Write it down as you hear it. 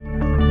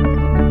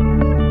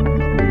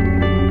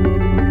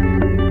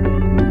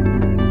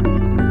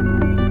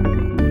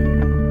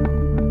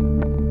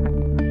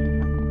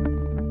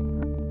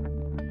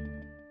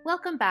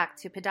back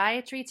to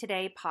Podiatry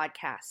Today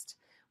podcast,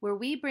 where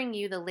we bring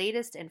you the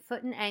latest in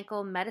foot and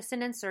ankle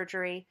medicine and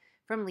surgery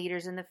from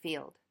leaders in the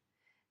field.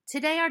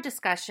 Today, our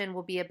discussion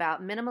will be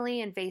about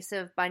minimally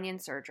invasive bunion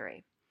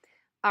surgery.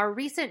 Our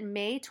recent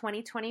May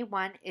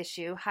 2021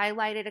 issue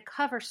highlighted a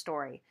cover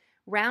story,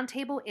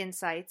 Roundtable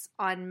Insights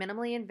on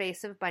Minimally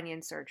Invasive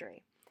Bunion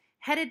Surgery,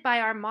 headed by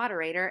our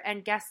moderator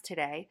and guest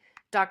today,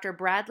 Dr.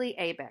 Bradley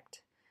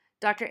Abicht.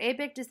 Dr.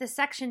 Abicht is the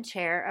section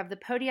chair of the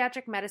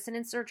Podiatric Medicine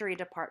and Surgery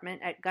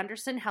Department at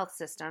Gundersen Health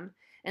System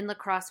in La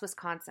Crosse,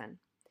 Wisconsin.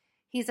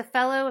 He's a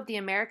fellow of the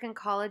American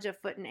College of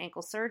Foot and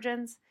Ankle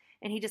Surgeons,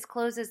 and he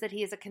discloses that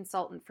he is a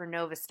consultant for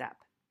Novastep.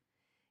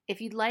 If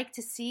you'd like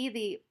to see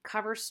the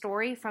cover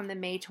story from the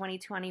May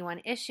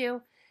 2021 issue,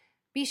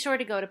 be sure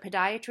to go to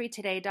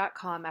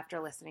podiatrytoday.com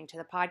after listening to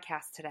the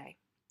podcast today.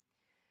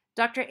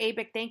 Dr.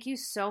 Abicht, thank you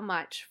so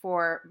much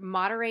for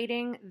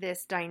moderating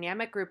this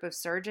dynamic group of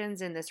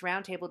surgeons in this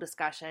roundtable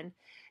discussion,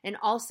 and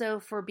also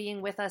for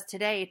being with us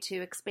today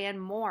to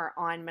expand more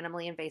on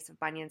minimally invasive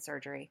bunion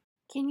surgery.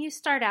 Can you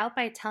start out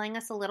by telling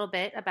us a little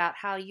bit about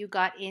how you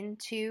got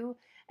into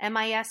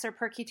MIS or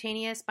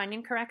percutaneous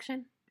bunion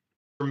correction?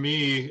 For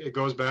me, it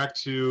goes back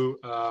to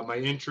my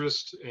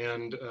interest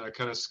and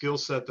kind of skill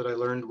set that I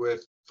learned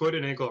with foot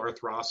and ankle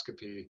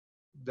arthroscopy.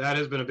 That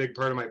has been a big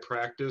part of my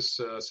practice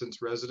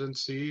since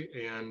residency.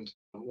 And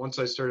once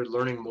I started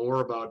learning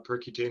more about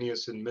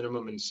percutaneous and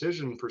minimum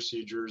incision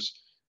procedures,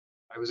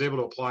 I was able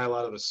to apply a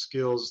lot of the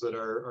skills that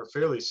are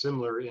fairly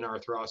similar in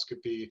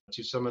arthroscopy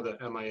to some of the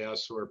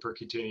MIS or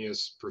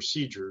percutaneous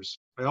procedures.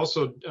 I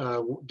also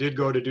did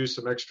go to do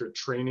some extra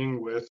training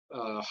with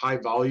a high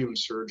volume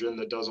surgeon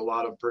that does a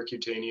lot of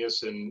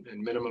percutaneous and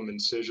minimum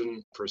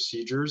incision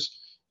procedures.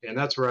 And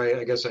that's where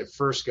I guess I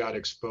first got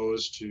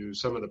exposed to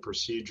some of the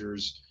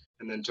procedures,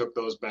 and then took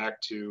those back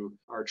to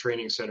our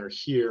training center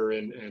here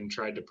and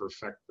tried to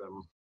perfect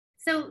them.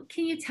 So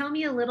can you tell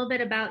me a little bit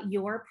about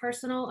your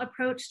personal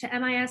approach to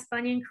MIS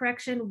bunion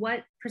correction?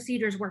 What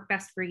procedures work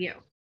best for you?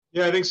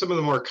 Yeah, I think some of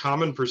the more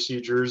common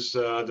procedures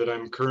that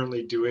I'm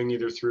currently doing,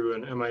 either through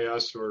an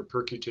MIS or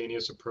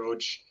percutaneous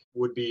approach,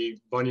 would be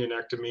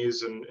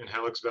bunionectomies and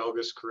hallux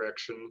valgus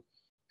correction,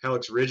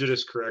 hallux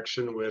rigidus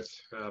correction with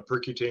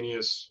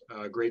percutaneous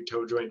great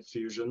toe joint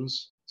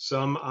fusions.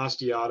 Some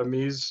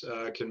osteotomies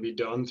can be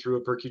done through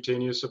a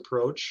percutaneous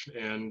approach,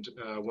 and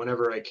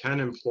whenever I can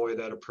employ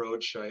that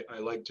approach, I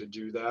like to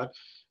do that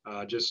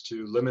just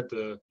to limit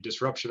the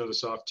disruption of the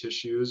soft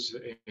tissues,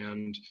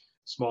 and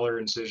smaller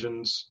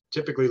incisions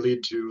typically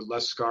lead to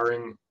less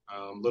scarring,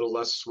 little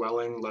less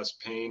swelling, less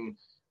pain,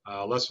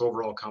 less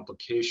overall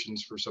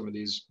complications for some of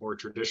these more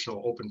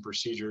traditional open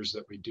procedures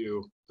that we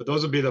do. But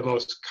those would be the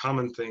most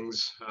common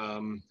things.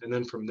 And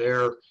then from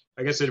there,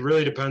 I guess it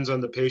really depends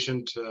on the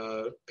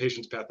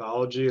patient's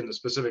pathology and the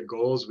specific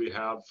goals we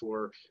have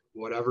for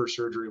whatever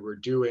surgery we're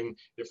doing.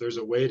 If there's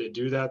a way to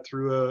do that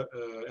through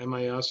a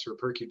MIS or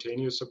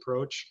percutaneous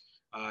approach,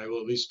 I will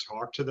at least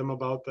talk to them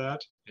about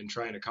that and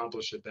try and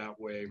accomplish it that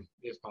way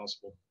if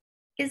possible.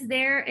 Is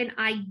there an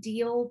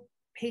ideal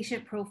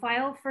patient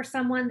profile for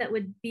someone that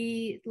would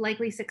be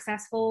likely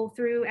successful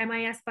through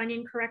MIS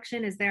bunion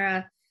correction? Is there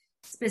a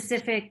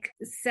specific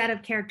set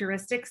of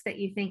characteristics that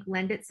you think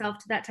lend itself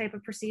to that type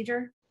of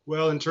procedure?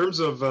 Well, in terms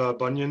of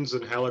bunions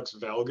and hallux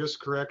valgus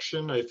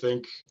correction, I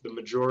think the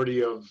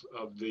majority of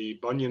the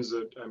bunions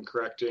that I'm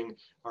correcting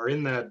are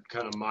in that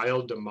kind of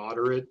mild to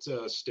moderate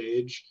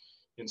stage.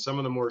 In some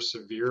of the more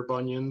severe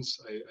bunions,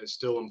 I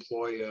still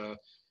employ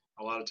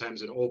a lot of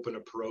times an open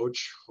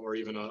approach or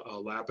even a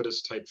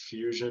Lapidus type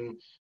fusion.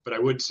 But I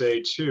would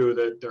say too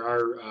that there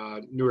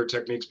are newer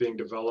techniques being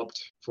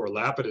developed for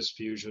Lapidus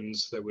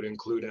fusions that would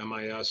include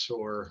MIS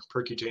or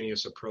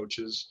percutaneous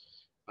approaches.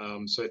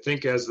 So I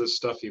think as this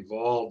stuff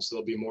evolves,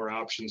 there'll be more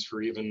options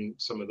for even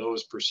some of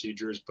those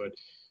procedures. But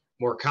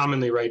more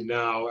commonly right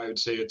now, I would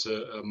say it's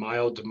a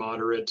mild to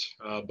moderate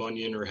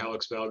bunion or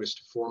hallux valgus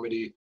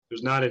deformity.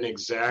 There's not an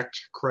exact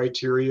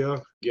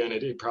criteria. Again,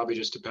 it probably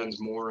just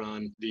depends more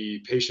on the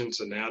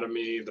patient's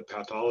anatomy, the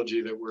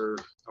pathology that we're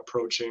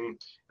approaching.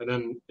 And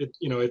then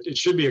it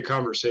should be a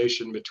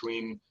conversation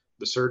between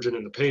the surgeon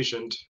and the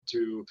patient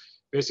to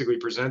basically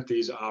present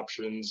these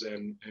options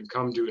and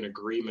come to an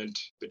agreement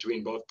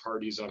between both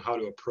parties on how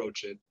to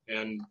approach it.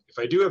 And if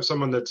I do have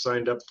someone that's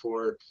signed up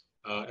for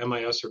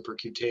MIS or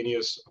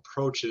percutaneous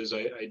approaches,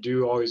 I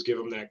do always give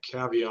them that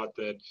caveat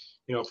that,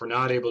 if we're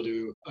not able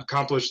to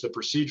accomplish the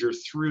procedure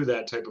through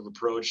that type of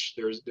approach,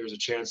 there's a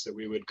chance that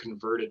we would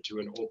convert it to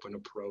an open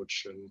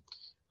approach.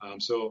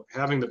 And so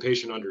having the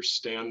patient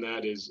understand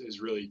that is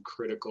really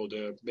critical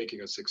to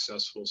making a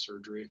successful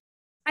surgery.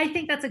 I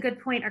think that's a good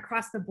point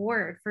across the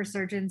board for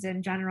surgeons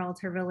in general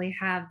to really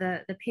have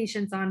the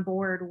patients on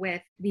board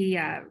with the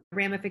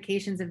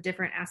ramifications of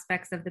different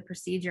aspects of the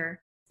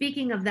procedure.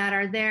 Speaking of that,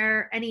 are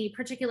there any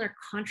particular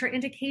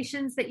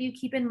contraindications that you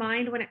keep in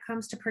mind when it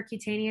comes to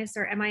percutaneous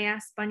or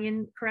MIS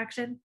bunion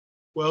correction?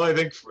 Well, I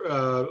think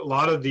a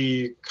lot of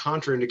the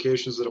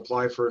contraindications that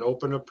apply for an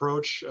open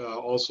approach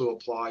also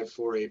apply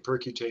for a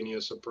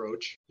percutaneous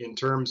approach. In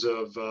terms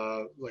of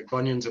like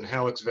bunions and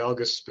hallux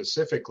valgus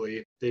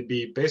specifically, they'd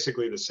be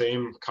basically the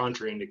same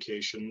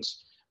contraindications.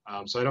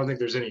 So I don't think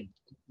there's any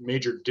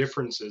major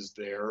differences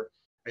there.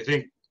 I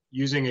think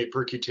using a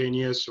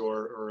percutaneous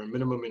or a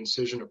minimum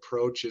incision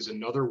approach is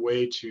another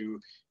way to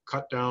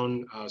cut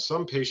down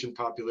some patient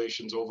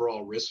populations'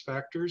 overall risk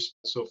factors.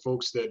 So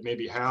folks that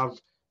maybe have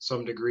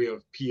some degree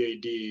of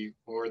PAD,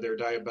 or they're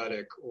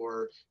diabetic,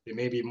 or they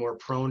may be more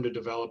prone to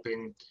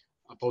developing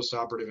a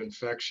postoperative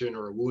infection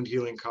or a wound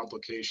healing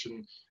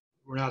complication.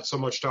 We're not so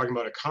much talking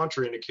about a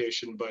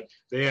contraindication, but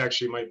they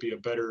actually might be a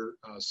better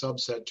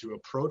subset to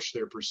approach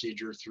their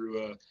procedure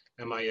through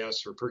a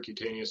MIS or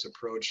percutaneous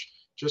approach,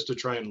 just to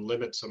try and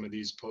limit some of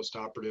these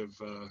postoperative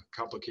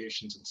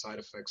complications and side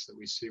effects that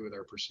we see with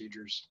our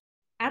procedures.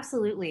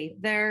 Absolutely.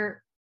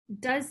 There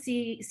does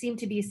seem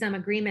to be some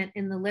agreement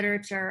in the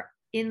literature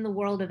in the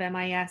world of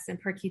MIS and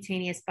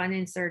percutaneous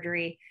bunion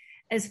surgery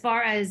as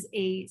far as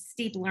a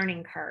steep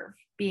learning curve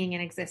being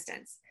in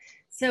existence.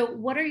 So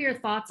what are your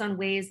thoughts on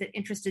ways that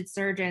interested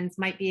surgeons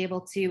might be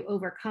able to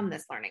overcome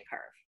this learning curve?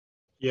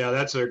 Yeah,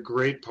 that's a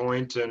great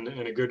point and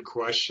a good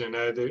question.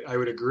 I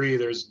would agree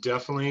there's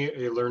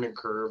definitely a learning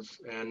curve,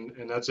 and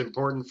that's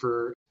important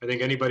for, I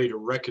think, anybody to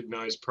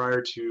recognize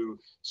prior to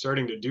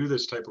starting to do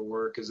this type of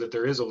work, is that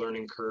there is a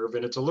learning curve,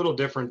 and it's a little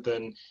different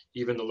than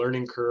even the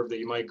learning curve that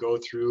you might go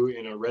through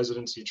in a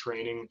residency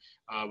training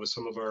with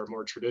some of our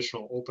more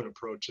traditional open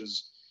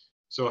approaches.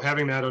 So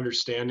having that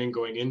understanding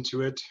going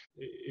into it,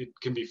 it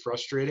can be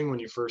frustrating when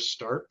you first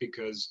start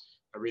because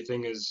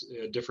everything is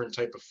a different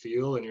type of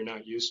feel and you're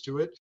not used to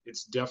it.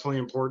 It's definitely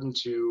important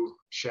to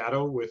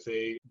shadow with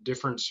a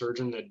different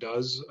surgeon that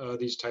does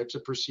these types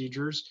of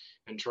procedures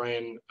and try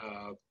and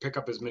pick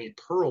up as many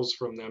pearls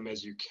from them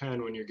as you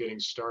can when you're getting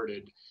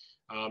started.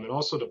 And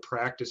also to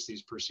practice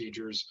these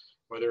procedures,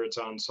 whether it's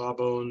on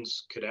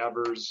sawbones,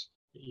 cadavers,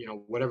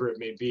 whatever it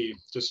may be,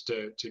 just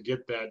to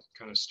get that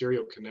kind of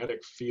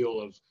stereokinetic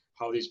feel of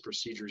how these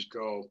procedures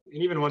go.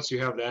 And even once you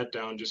have that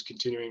down, just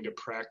continuing to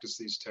practice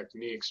these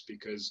techniques,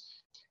 because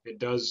it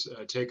does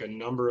take a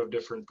number of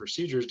different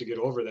procedures to get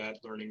over that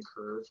learning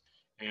curve.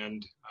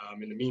 And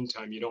in the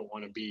meantime, you don't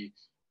want to be,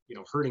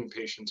 hurting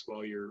patients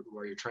while you're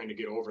trying to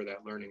get over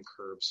that learning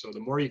curve. So the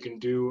more you can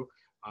do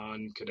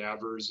on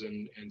cadavers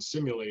and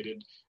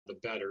simulated, the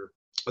better.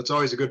 That's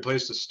always a good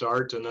place to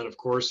start. And then, of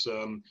course,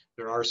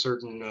 there are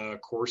certain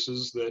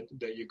courses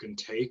that you can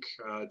take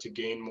to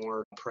gain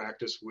more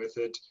practice with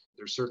it.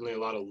 There's certainly a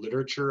lot of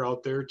literature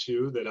out there,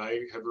 too, that I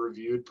have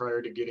reviewed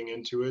prior to getting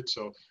into it.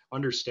 So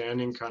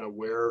understanding kind of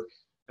where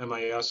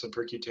MIS and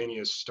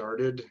percutaneous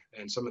started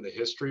and some of the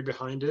history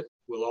behind it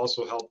will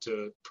also help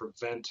to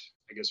prevent,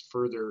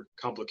 further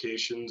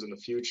complications in the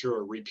future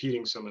or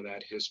repeating some of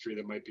that history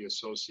that might be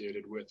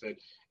associated with it,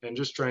 and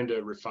just trying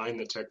to refine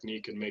the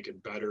technique and make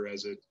it better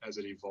as it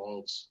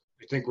evolves.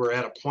 I think we're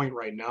at a point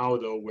right now,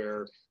 though,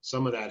 where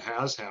some of that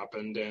has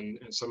happened and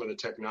some of the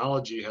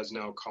technology has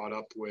now caught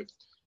up with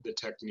the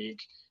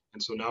technique.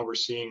 And so now we're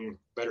seeing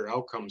better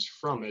outcomes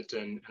from it.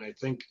 And I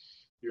think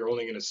you're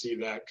only going to see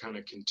that kind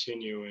of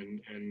continue,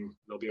 and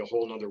there'll be a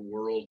whole nother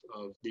world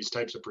of these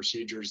types of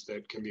procedures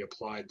that can be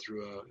applied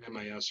through a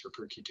MIS or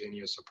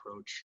percutaneous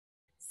approach.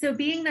 So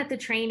being that the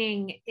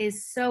training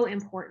is so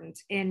important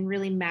in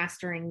really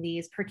mastering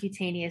these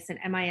percutaneous and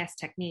MIS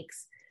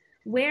techniques,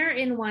 where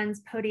in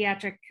one's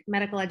podiatric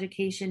medical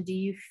education do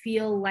you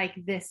feel like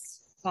this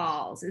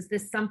falls? Is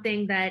this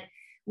something that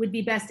would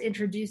be best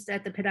introduced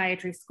at the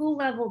podiatry school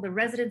level, the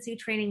residency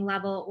training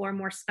level, or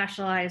more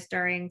specialized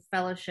during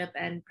fellowship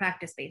and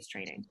practice-based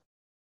training?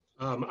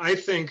 I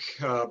think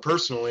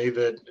personally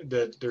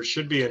that there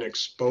should be an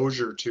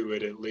exposure to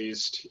it, at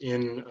least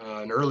in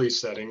an early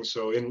setting.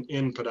 So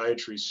in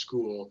podiatry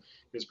school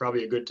is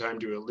probably a good time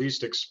to at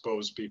least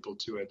expose people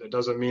to it. That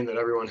doesn't mean that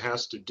everyone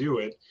has to do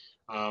it.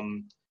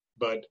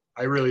 But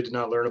I really did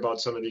not learn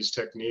about some of these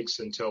techniques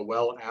until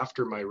well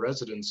after my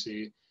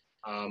residency.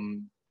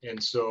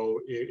 And so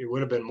it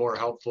would have been more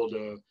helpful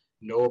to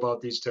know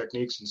about these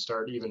techniques and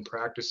start even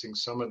practicing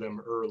some of them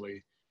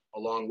early,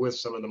 along with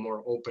some of the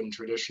more open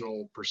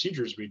traditional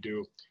procedures we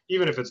do,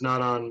 even if it's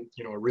not on,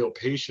 a real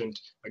patient,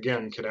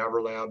 again,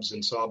 cadaver labs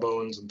and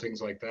sawbones and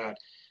things like that.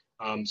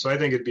 So I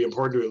think it'd be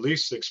important to at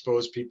least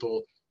expose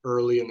people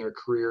early in their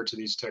career to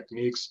these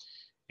techniques.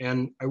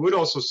 And I would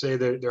also say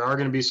that there are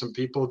going to be some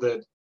people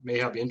that may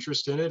have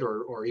interest in it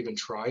or even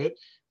try it,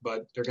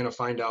 but they're going to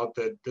find out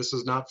that this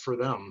is not for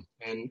them,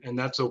 and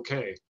that's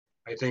okay.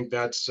 I think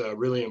that's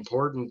really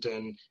important,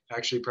 and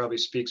actually probably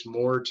speaks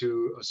more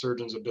to a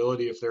surgeon's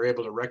ability if they're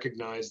able to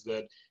recognize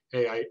that,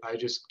 hey, I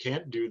just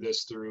can't do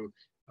this through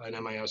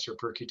an MIS or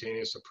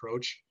percutaneous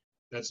approach.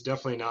 That's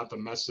definitely not the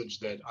message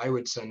that I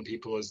would send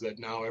people, is that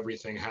now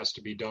everything has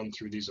to be done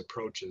through these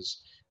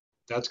approaches.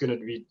 That's going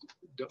to be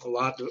a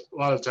lot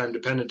of time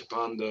dependent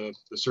upon the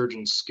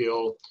surgeon's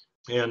skill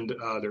and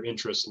their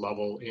interest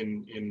level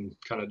in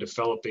kind of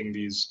developing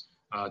these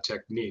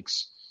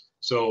techniques.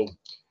 So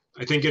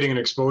I think getting an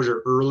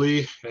exposure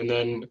early and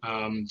then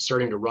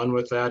starting to run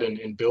with that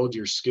and build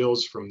your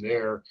skills from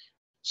there,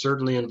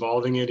 certainly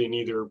involving it in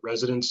either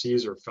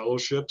residencies or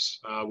fellowships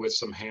with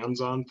some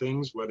hands-on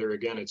things, whether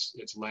again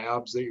it's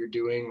labs that you're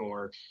doing,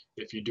 or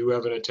if you do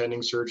have an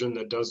attending surgeon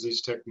that does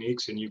these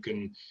techniques and you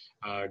can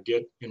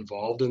get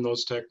involved in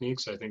those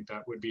techniques, I think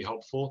that would be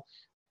helpful.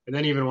 And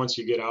then even once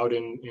you get out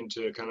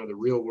into kind of the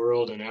real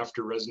world and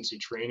after residency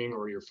training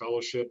or your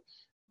fellowship,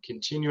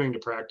 continuing to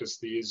practice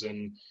these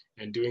and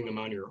doing them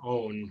on your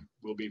own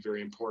will be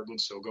very important.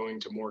 So going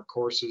to more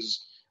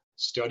courses,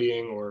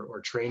 studying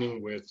or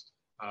training with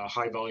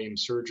high volume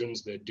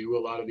surgeons that do a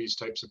lot of these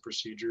types of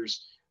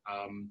procedures,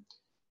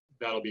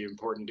 that'll be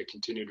important to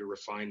continue to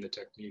refine the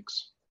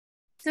techniques.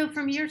 So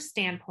from your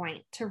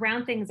standpoint, to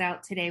round things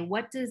out today,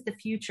 what does the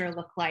future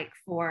look like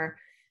for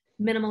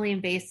minimally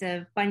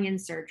invasive bunion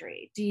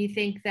surgery? Do you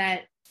think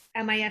that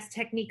MIS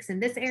techniques in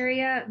this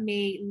area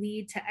may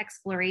lead to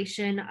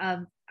exploration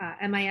of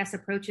MIS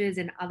approaches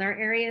in other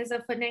areas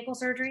of foot and ankle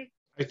surgery?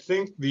 I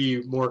think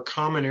the more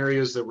common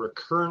areas that we're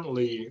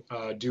currently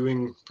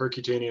doing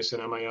percutaneous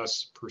and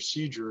MIS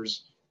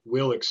procedures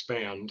will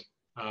expand.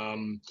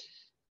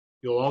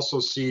 You'll also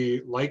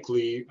see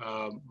likely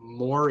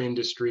more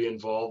industry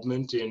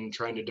involvement in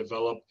trying to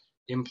develop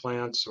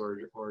implants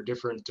or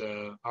different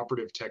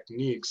operative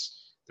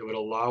techniques that would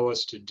allow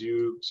us to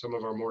do some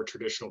of our more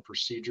traditional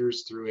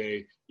procedures through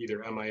a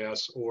either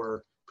MIS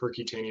or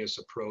percutaneous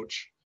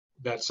approach.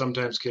 That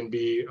sometimes can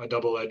be a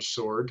double-edged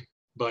sword,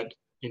 but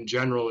in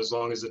general, as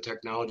long as the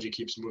technology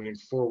keeps moving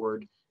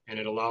forward and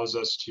it allows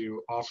us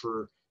to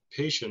offer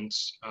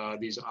patients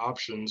these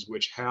options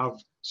which have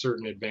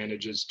certain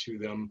advantages to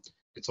them,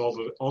 it's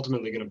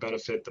ultimately going to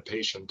benefit the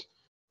patient.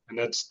 And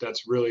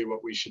that's really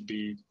what we should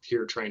be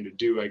here trying to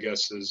do, I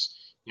guess, is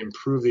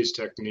improve these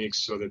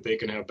techniques so that they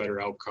can have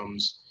better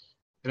outcomes.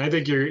 And I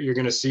think you're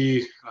going to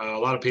see a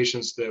lot of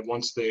patients that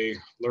once they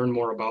learn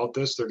more about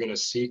this, they're going to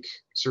seek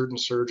certain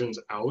surgeons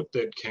out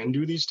that can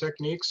do these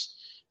techniques,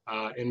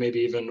 and maybe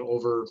even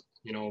over,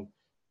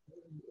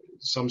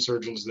 some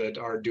surgeons that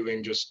are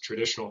doing just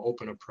traditional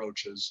open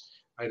approaches.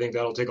 I think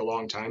that'll take a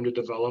long time to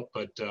develop,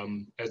 but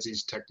as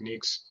these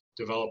techniques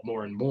develop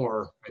more and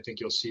more, I think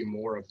you'll see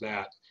more of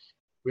that.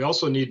 We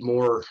also need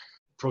more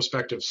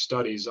prospective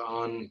studies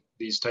on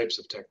these types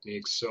of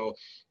techniques. So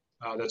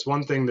that's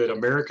one thing that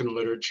American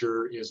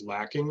literature is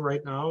lacking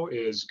right now,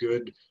 is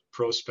good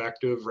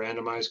prospective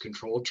randomized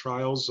controlled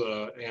trials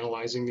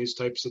analyzing these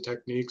types of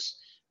techniques.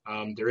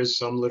 There is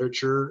some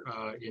literature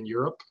in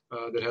Europe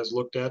that has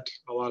looked at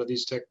a lot of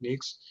these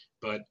techniques,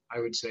 but I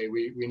would say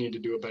we need to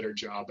do a better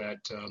job at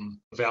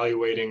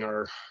evaluating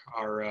our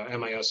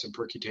MIS and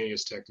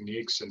percutaneous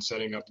techniques and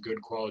setting up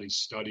good quality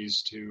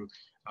studies to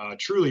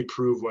truly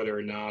prove whether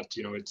or not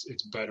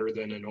it's better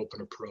than an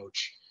open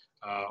approach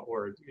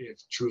or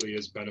it truly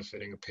is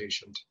benefiting a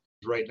patient.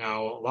 Right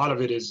now, a lot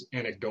of it is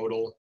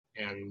anecdotal,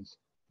 and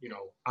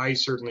I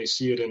certainly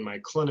see it in my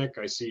clinic.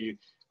 I see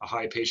a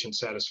high patient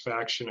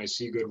satisfaction. I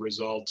see good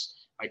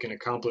results. I can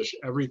accomplish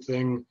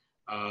everything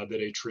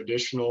that a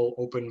traditional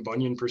open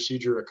bunion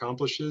procedure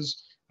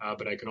accomplishes,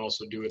 but I can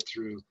also do it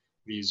through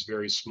these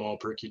very small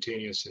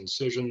percutaneous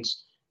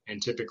incisions.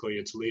 And typically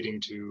it's leading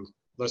to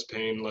less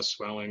pain, less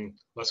swelling,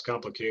 less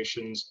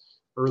complications,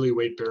 early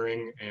weight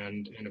bearing,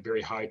 and a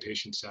very high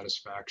patient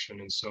satisfaction.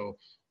 And so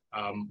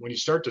when you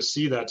start to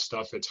see that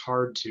stuff, it's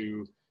hard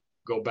to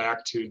go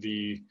back to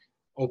the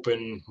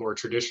open, more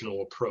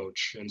traditional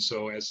approach. And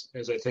so as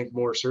I think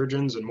more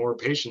surgeons and more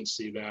patients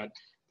see that,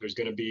 there's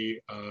going to be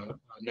a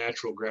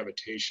natural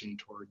gravitation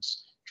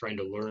towards trying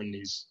to learn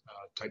these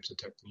types of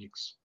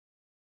techniques.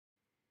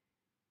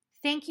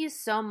 Thank you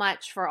so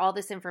much for all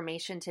this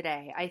information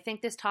today. I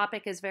think this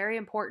topic is very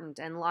important,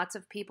 and lots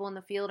of people in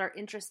the field are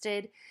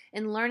interested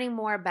in learning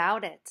more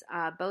about it,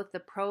 both the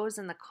pros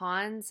and the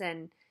cons,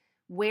 and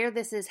where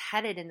this is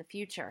headed in the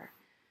future.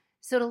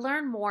 So to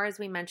learn more, as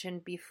we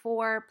mentioned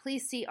before,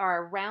 please see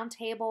our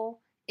roundtable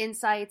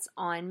insights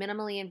on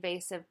minimally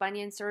invasive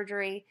bunion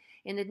surgery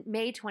in the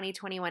May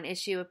 2021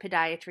 issue of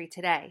Podiatry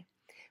Today.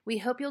 We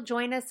hope you'll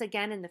join us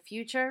again in the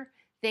future.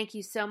 Thank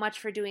you so much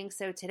for doing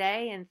so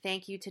today, and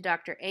thank you to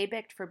Dr.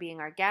 Abicht for being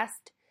our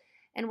guest.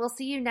 And we'll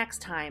see you next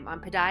time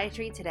on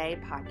Podiatry Today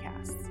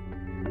podcast.